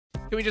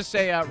Can we just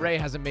say Ray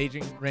has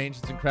amazing range?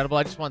 It's incredible.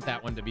 I just want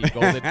that one to be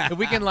golden. If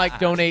we can like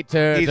donate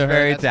to He's her,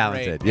 very that's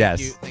talented. great.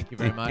 Yes. Thank you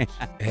very much.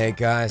 Hey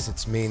guys,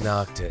 it's me,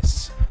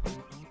 Noctis.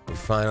 We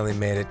finally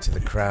made it to the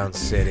Crown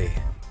City,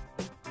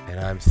 and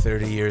I'm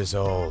 30 years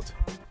old.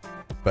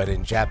 But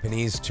in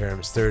Japanese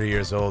terms, 30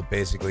 years old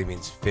basically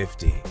means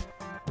 50.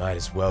 Might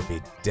as well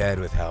be dead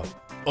with how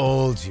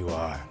old you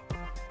are.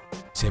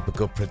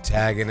 Typical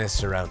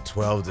protagonists around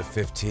 12 to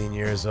 15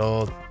 years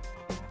old.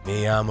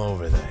 Me, I'm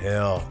over the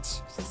hill.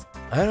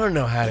 I don't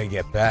know how to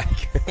get back.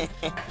 He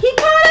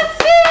caught a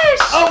fish!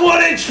 A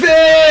 1-inch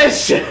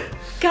fish!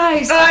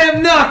 Guys, I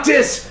am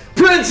Noctis,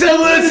 Prince of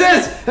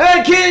Lucis,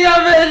 and King of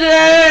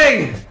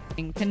Ending!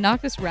 can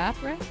Noctis rap,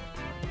 right?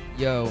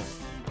 Yo.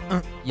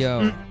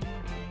 Yo.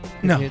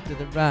 No. Hit to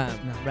the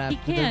rhyme. Rap He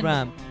to the can.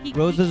 rhyme. He-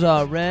 Roses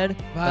are red,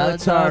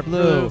 Violets are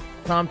blue.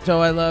 Prompto,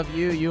 I love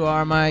you. You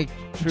are my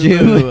true Jew.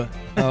 blue.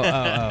 Oh.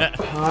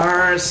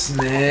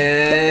 Parsnip!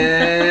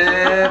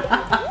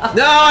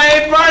 No, I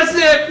hate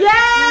parsnip! Yay!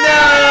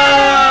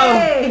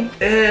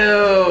 No!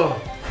 Ew!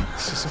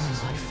 This is all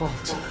my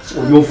fault. It's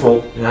all your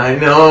fault. I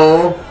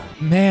know.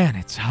 Man,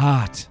 it's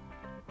hot.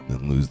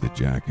 Then lose the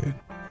jacket.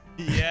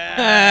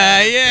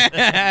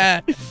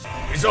 Yeah.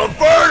 He's on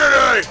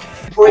fire today!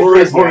 For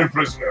a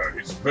prisoner,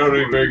 he's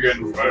very big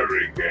and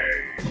very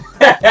gay.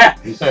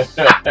 He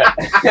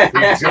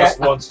just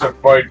wants to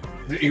fight.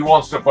 He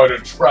wants to fight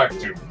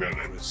attractive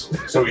villains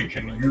so he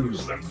can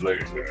use them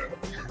later.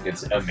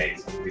 It's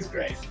amazing. He's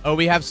great. Oh,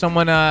 we have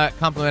someone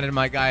complimented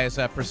my guy as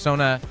a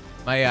Persona,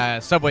 my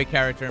Subway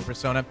character in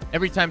Persona.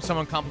 Every time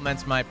someone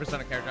compliments my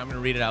Persona character, I'm gonna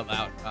read it out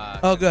loud.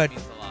 Oh, good. It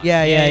means a lot.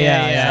 Yeah.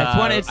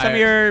 It's some of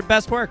your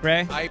best work,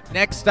 Ray.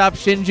 Next stop,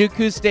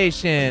 Shinjuku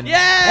Station.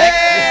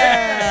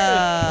 Yeah!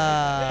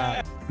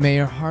 May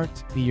your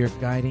heart be your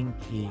guiding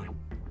key.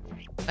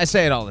 I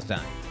say it all the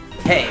time.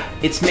 Hey,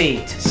 it's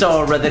me,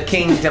 Sora the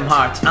Kingdom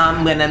Hearts.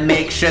 I'm gonna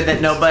make sure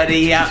that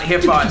nobody out here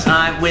farts.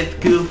 I'm with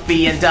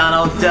Goofy and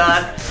Donald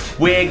Duck.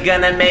 We're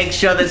gonna make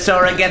sure that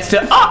Sora gets to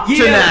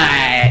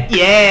tonight.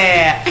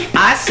 Yeah,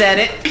 I said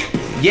it.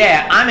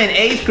 Yeah, I'm in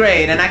 8th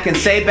grade and I can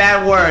say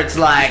bad words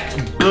like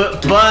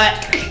but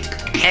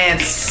and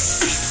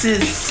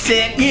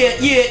sick.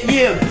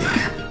 Yeah.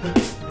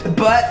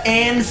 Butt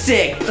and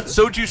sick.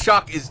 Soju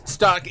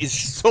stock is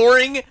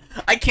soaring.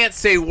 I can't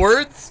say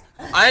words.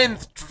 I am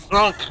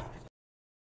drunk.